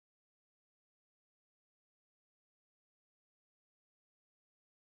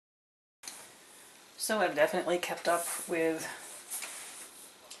So I've definitely kept up with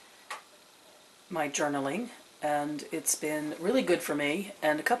my journaling, and it's been really good for me.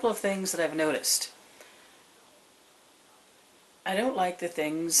 And a couple of things that I've noticed. I don't like the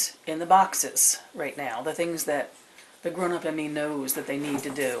things in the boxes right now, the things that the grown-up in me knows that they need to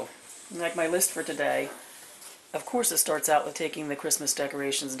do. Like my list for today, of course it starts out with taking the Christmas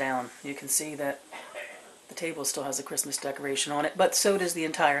decorations down. You can see that the table still has a Christmas decoration on it, but so does the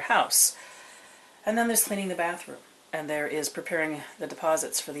entire house. And then there's cleaning the bathroom, and there is preparing the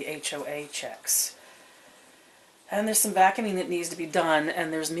deposits for the HOA checks. And there's some vacuuming that needs to be done,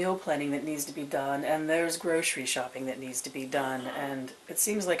 and there's meal planning that needs to be done, and there's grocery shopping that needs to be done, and it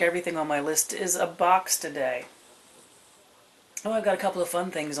seems like everything on my list is a box today. Oh, I've got a couple of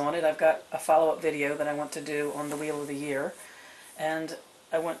fun things on it. I've got a follow-up video that I want to do on the Wheel of the Year, and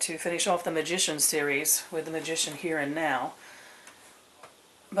I want to finish off the Magician series with the Magician Here and Now.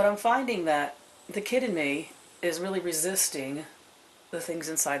 But I'm finding that the kid in me is really resisting the things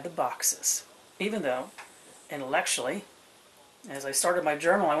inside the boxes, even though intellectually, as I started my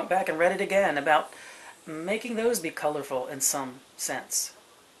journal, I went back and read it again about making those be colorful in some sense.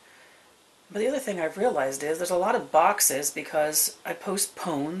 But the other thing I've realized is there's a lot of boxes because I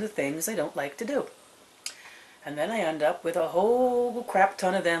postpone the things I don't like to do. And then I end up with a whole crap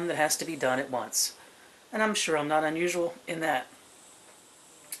ton of them that has to be done at once. And I'm sure I'm not unusual in that.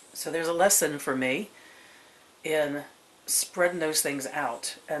 So there's a lesson for me in spreading those things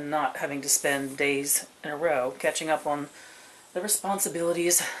out and not having to spend days in a row catching up on the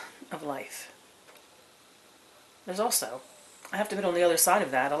responsibilities of life. There's also, I have to admit on the other side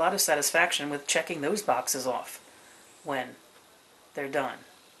of that, a lot of satisfaction with checking those boxes off when they're done.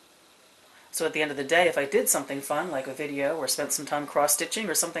 So at the end of the day, if I did something fun like a video or spent some time cross-stitching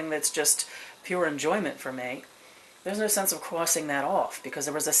or something that's just pure enjoyment for me, there's no sense of crossing that off because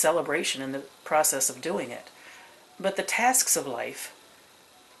there was a celebration in the process of doing it. But the tasks of life,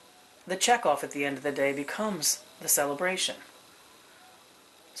 the check-off at the end of the day becomes the celebration.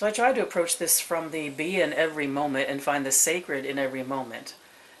 So I try to approach this from the be in every moment and find the sacred in every moment.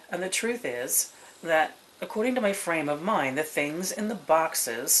 And the truth is that according to my frame of mind, the things in the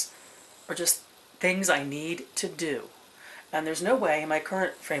boxes are just things I need to do. And there's no way in my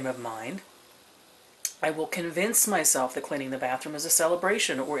current frame of mind I will convince myself that cleaning the bathroom is a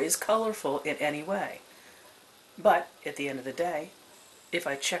celebration or is colorful in any way. But at the end of the day, if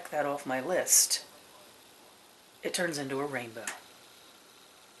I check that off my list, it turns into a rainbow.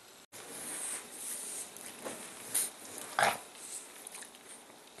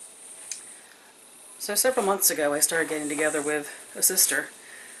 So several months ago I started getting together with a sister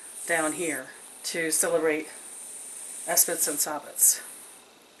down here to celebrate Espits and Sabbats.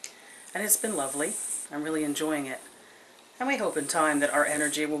 And it's been lovely. I'm really enjoying it. And we hope in time that our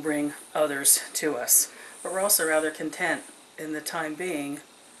energy will bring others to us. But we're also rather content in the time being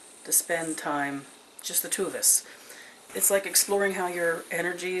to spend time, just the two of us. It's like exploring how your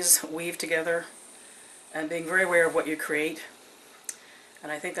energies weave together and being very aware of what you create.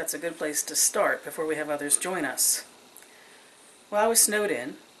 And I think that's a good place to start before we have others join us. Well, I was snowed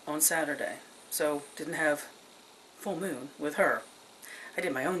in on Saturday, so didn't have full moon with her. I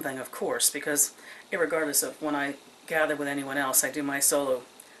did my own thing, of course, because irregardless of when I gather with anyone else, I do my solo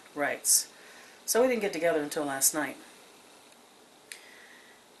rites. So we didn't get together until last night.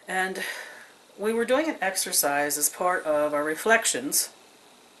 And we were doing an exercise as part of our reflections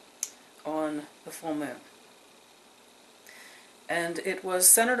on the full moon. And it was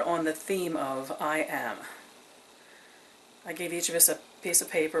centered on the theme of I am. I gave each of us a piece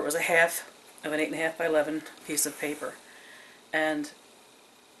of paper. It was a half of an 8.5 by 11 piece of paper. And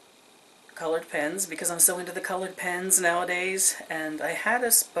colored pens, because I'm so into the colored pens nowadays, and I had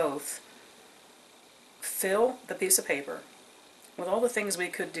us both fill the piece of paper with all the things we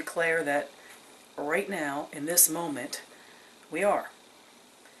could declare that right now, in this moment, we are.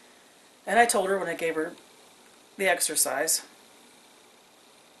 And I told her when I gave her the exercise,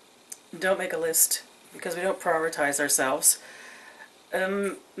 don't make a list, because we don't prioritize ourselves.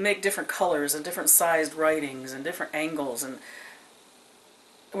 Make different colors and different sized writings and different angles, and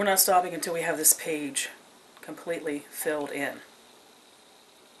we're not stopping until we have this page completely filled in.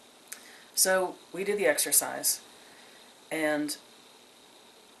 So we did the exercise, and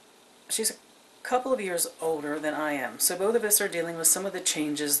she's a couple of years older than I am, so both of us are dealing with some of the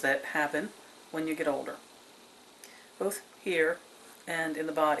changes that happen when you get older, both here and in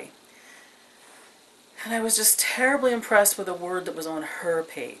the body. And I was just terribly impressed with a word that was on her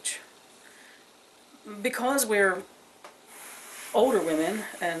page. Because we're older women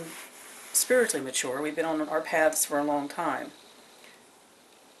and spiritually mature, we've been on our paths for a long time,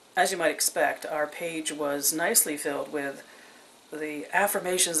 as you might expect, our page was nicely filled with the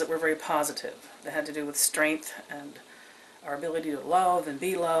affirmations that were very positive, that had to do with strength and our ability to love and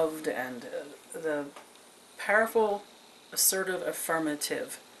be loved, and the powerful, assertive,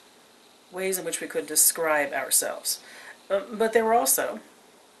 affirmative ways in which we could describe ourselves. But there were also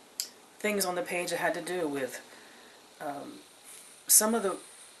things on the page that had to do with some of the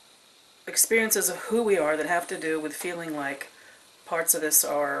experiences of who we are that have to do with feeling like parts of us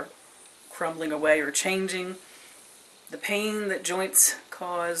are crumbling away or changing, the pain that joints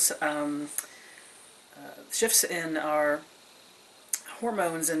cause, shifts in our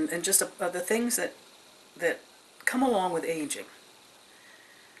hormones, and just the things that come along with aging.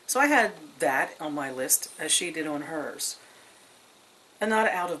 So I had that on my list, as she did on hers. And not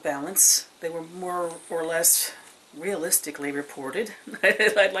out of balance. They were more or less realistically reported.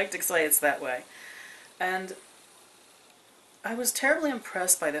 I'd like to say it's that way. And I was terribly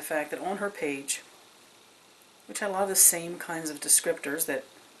impressed by the fact that on her page, which had a lot of the same kinds of descriptors that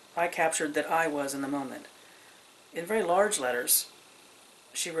I captured that I was in the moment, in very large letters,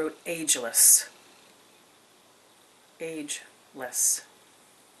 she wrote ageless. Ageless.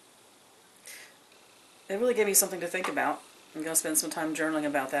 It really gave me something to think about. I'm going to spend some time journaling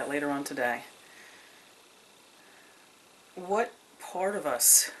about that later on today. What part of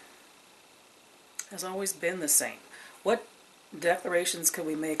us has always been the same? What declarations could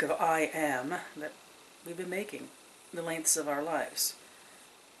we make of I am that we've been making the lengths of our lives?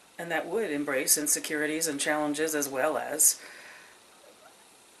 And that would embrace insecurities and challenges, as well as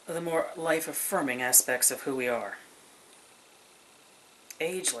the more life-affirming aspects of who we are.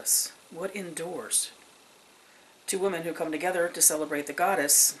 Ageless. What endures? Two women who come together to celebrate the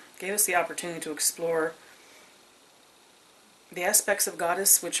goddess gave us the opportunity to explore the aspects of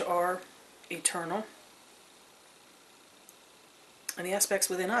goddess which are eternal, and the aspects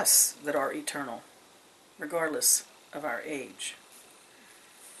within us that are eternal, regardless of our age.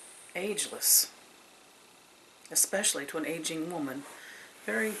 Ageless, especially to an aging woman,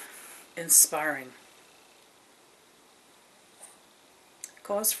 very inspiring.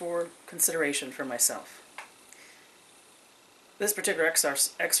 Cause for consideration for myself. This particular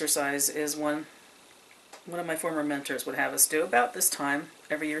exercise is one of my former mentors would have us do about this time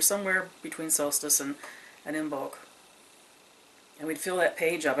every year, somewhere between solstice and Imbolc. And we'd fill that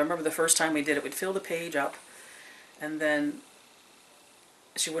page up. I remember the first time we did it, we'd fill the page up, and then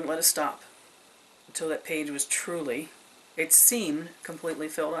she wouldn't let us stop until that page was truly, it seemed, completely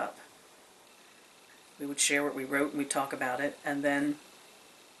filled up. We would share what we wrote and we'd talk about it, and then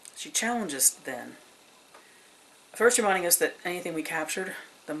she challenged us then. First reminding us that anything we captured,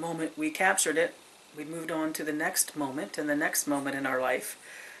 the moment we captured it, we moved on to the next moment and the next moment in our life.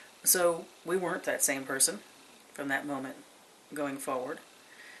 So we weren't that same person from that moment going forward.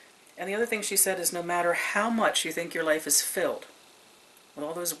 And the other thing she said is, no matter how much you think your life is filled with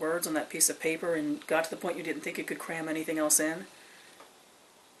all those words on that piece of paper and got to the point you didn't think you could cram anything else in,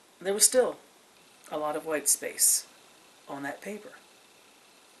 there was still a lot of white space on that paper.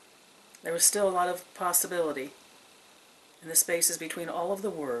 There was still a lot of possibility in the spaces between all of the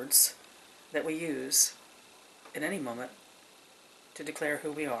words that we use in any moment to declare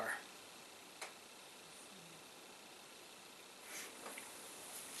who we are.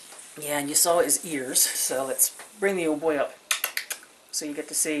 Yeah, and you saw his ears, so let's bring the old boy up so you get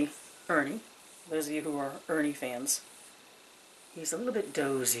to see Ernie. Those of you who are Ernie fans. He's a little bit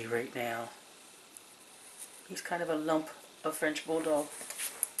dozy right now. He's kind of a lump of French Bulldog.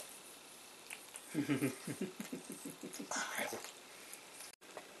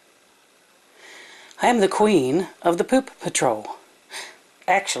 I am the queen of the poop patrol.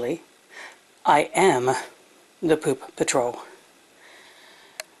 Actually, I am the poop patrol.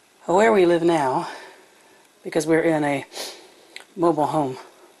 Where we live now, because we're in a mobile home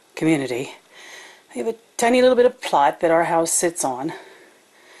community, we have a tiny little bit of plot that our house sits on.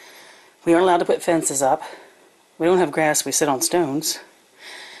 We aren't allowed to put fences up. We don't have grass, we sit on stones.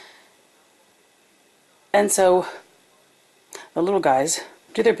 And so the little guys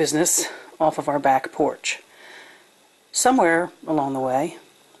do their business off of our back porch. Somewhere along the way,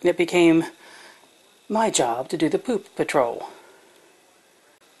 it became my job to do the poop patrol.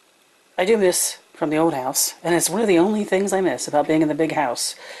 I do miss from the old house, and it's one of the only things I miss about being in the big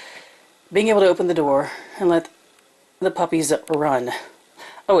house. Being able to open the door and let the puppies run.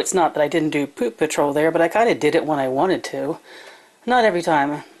 Oh, it's not that I didn't do poop patrol there, but I kind of did it when I wanted to. Not every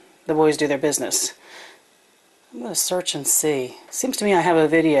time the boys do their business. I'm going to search and see. Seems to me I have a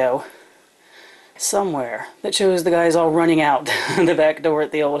video somewhere that shows the guys all running out the back door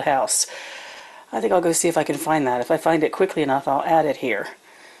at the old house. I think I'll go see if I can find that. If I find it quickly enough, I'll add it here.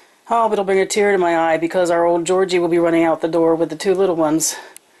 Oh, it'll bring a tear to my eye because our old Georgie will be running out the door with the two little ones.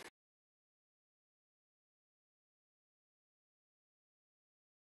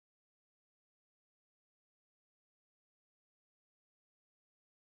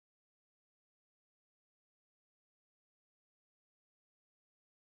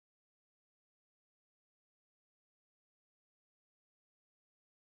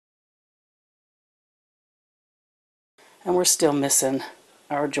 And we're still missing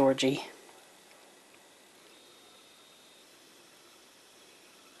our Georgie.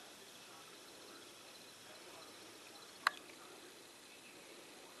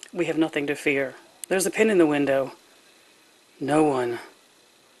 We have nothing to fear. There's a pin in the window. No one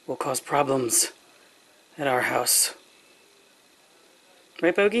will cause problems at our house.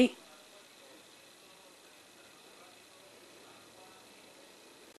 Right, Bogey?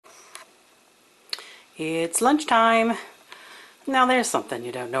 It's lunchtime. Now there's something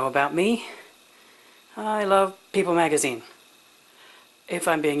you don't know about me. I love People magazine. If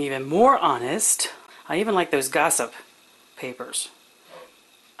I'm being even more honest, I even like those gossip papers.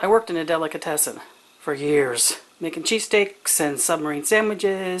 I worked in a delicatessen for years, making cheesesteaks and submarine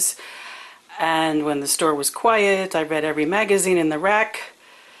sandwiches, and when the store was quiet, I read every magazine in the rack,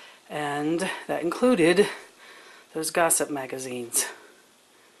 and that included those gossip magazines.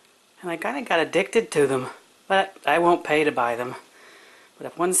 And I kind of got addicted to them, but I won't pay to buy them. But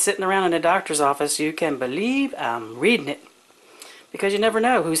if one's sitting around in a doctor's office, you can believe I'm reading it. Because you never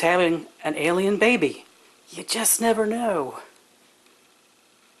know who's having an alien baby. You just never know.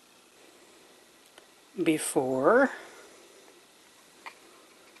 Before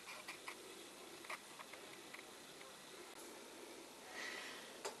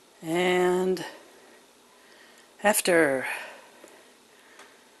and after,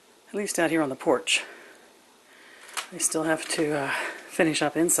 at least out here on the porch. I still have to finish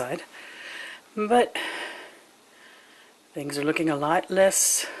up inside, but things are looking a lot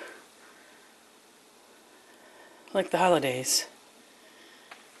less like the holidays.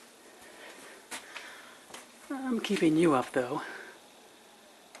 I'm keeping you up though,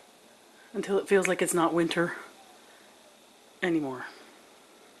 until it feels like it's not winter anymore.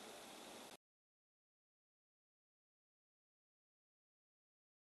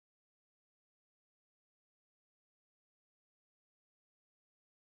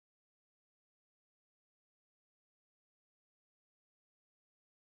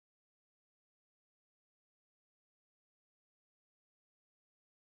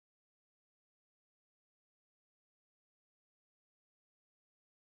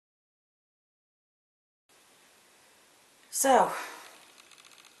 So,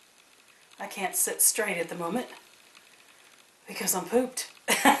 I can't sit straight at the moment because I'm pooped.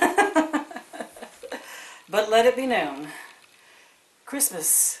 But let it be known,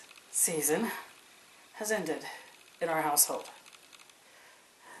 Christmas season has ended in our household.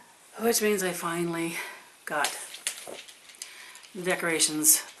 Which means I finally got the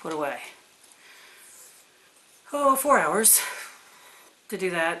decorations put away. Oh, 4 hours to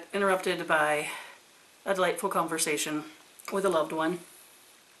do that, interrupted by a delightful conversation with a loved one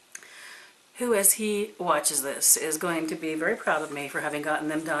who, as he watches this, is going to be very proud of me for having gotten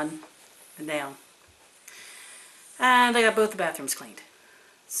them done and down. And I got both the bathrooms cleaned.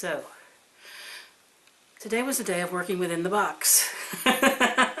 So, today was a day of working within the box.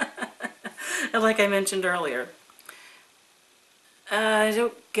 And like I mentioned earlier, I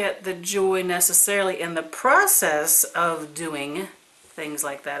don't get the joy necessarily in the process of doing things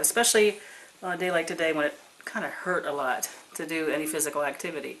like that, especially on a day like today when it kind of hurt a lot to do any physical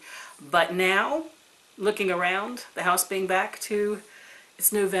activity. But now, looking around, the house being back to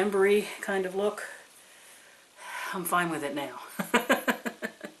its November-y kind of look, I'm fine with it now.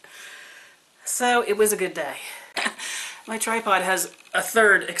 So it was a good day. My tripod has a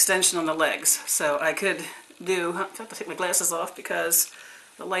third extension on the legs, so I could do, I have to take my glasses off because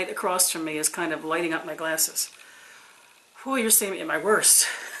the light across from me is kind of lighting up my glasses. Oh, you're seeing me at my worst.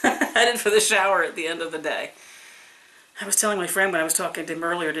 Headed for the shower at the end of the day. I was telling my friend when I was talking to him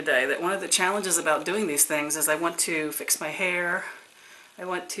earlier today that one of the challenges about doing these things is I want to fix my hair, I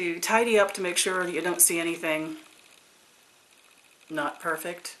want to tidy up to make sure you don't see anything not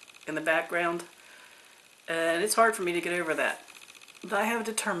perfect in the background, and it's hard for me to get over that. But I have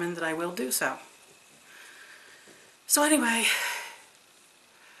determined that I will do so. So anyway,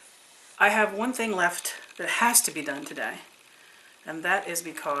 I have one thing left that has to be done today, and that is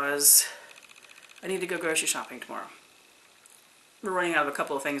because I need to go grocery shopping tomorrow. We're running out of a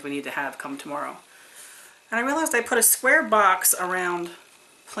couple of things we need to have come tomorrow. And I realized I put a square box around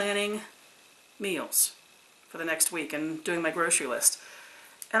planning meals for the next week and doing my grocery list.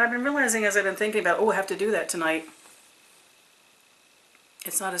 And I've been realizing as I've been thinking about, oh, I have to do that tonight,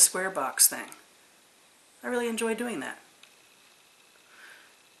 it's not a square box thing. I really enjoy doing that.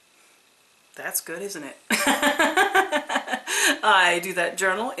 That's good, isn't it? I do that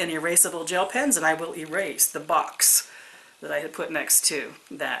journal in erasable gel pens, and I will erase the box that I had put next to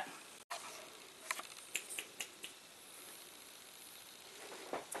that.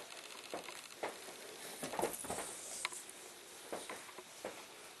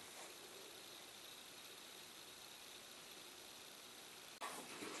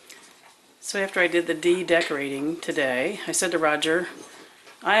 So after I did the decorating today, I said to Roger,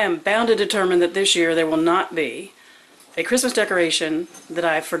 I am bound to determine that this year there will not be a Christmas decoration that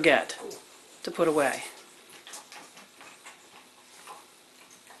I forget to put away.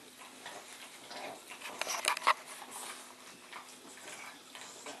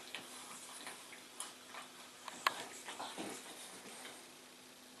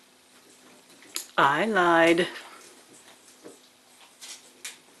 I lied.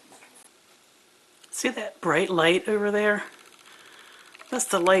 See that bright light over there? That's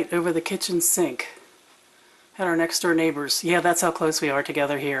the light over the kitchen sink at our next door neighbors. Yeah, that's how close we are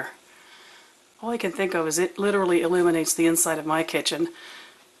together here. All I can think of is it literally illuminates the inside of my kitchen.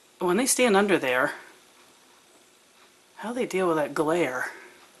 When they stand under there, how do they deal with that glare?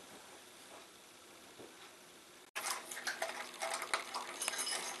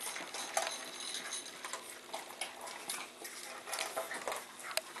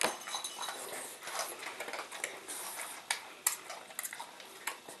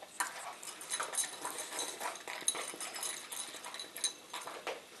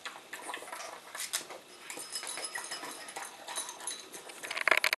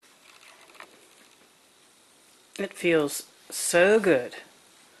 It feels so good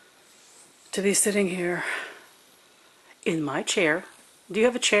to be sitting here in my chair. Do you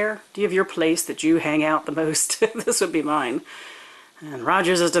have a chair? Do you have your place that you hang out the most? This would be mine. And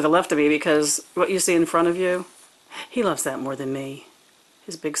Roger's is to the left of me because what you see in front of you, he loves that more than me.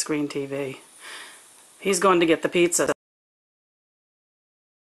 His big screen TV. He's going to get the pizza.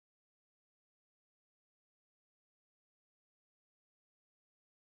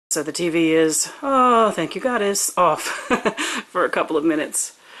 So the TV is, oh, thank you goddess, off for a couple of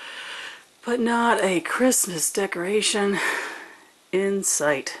minutes. But not a Christmas decoration in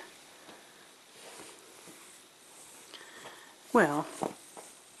sight. Well,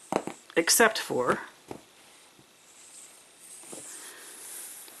 except for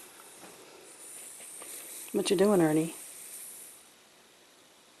what you doing, Ernie?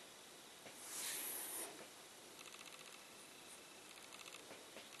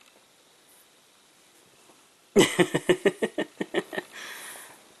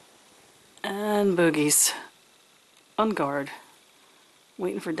 And Boogie's on guard,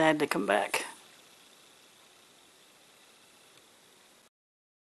 waiting for Dad to come back.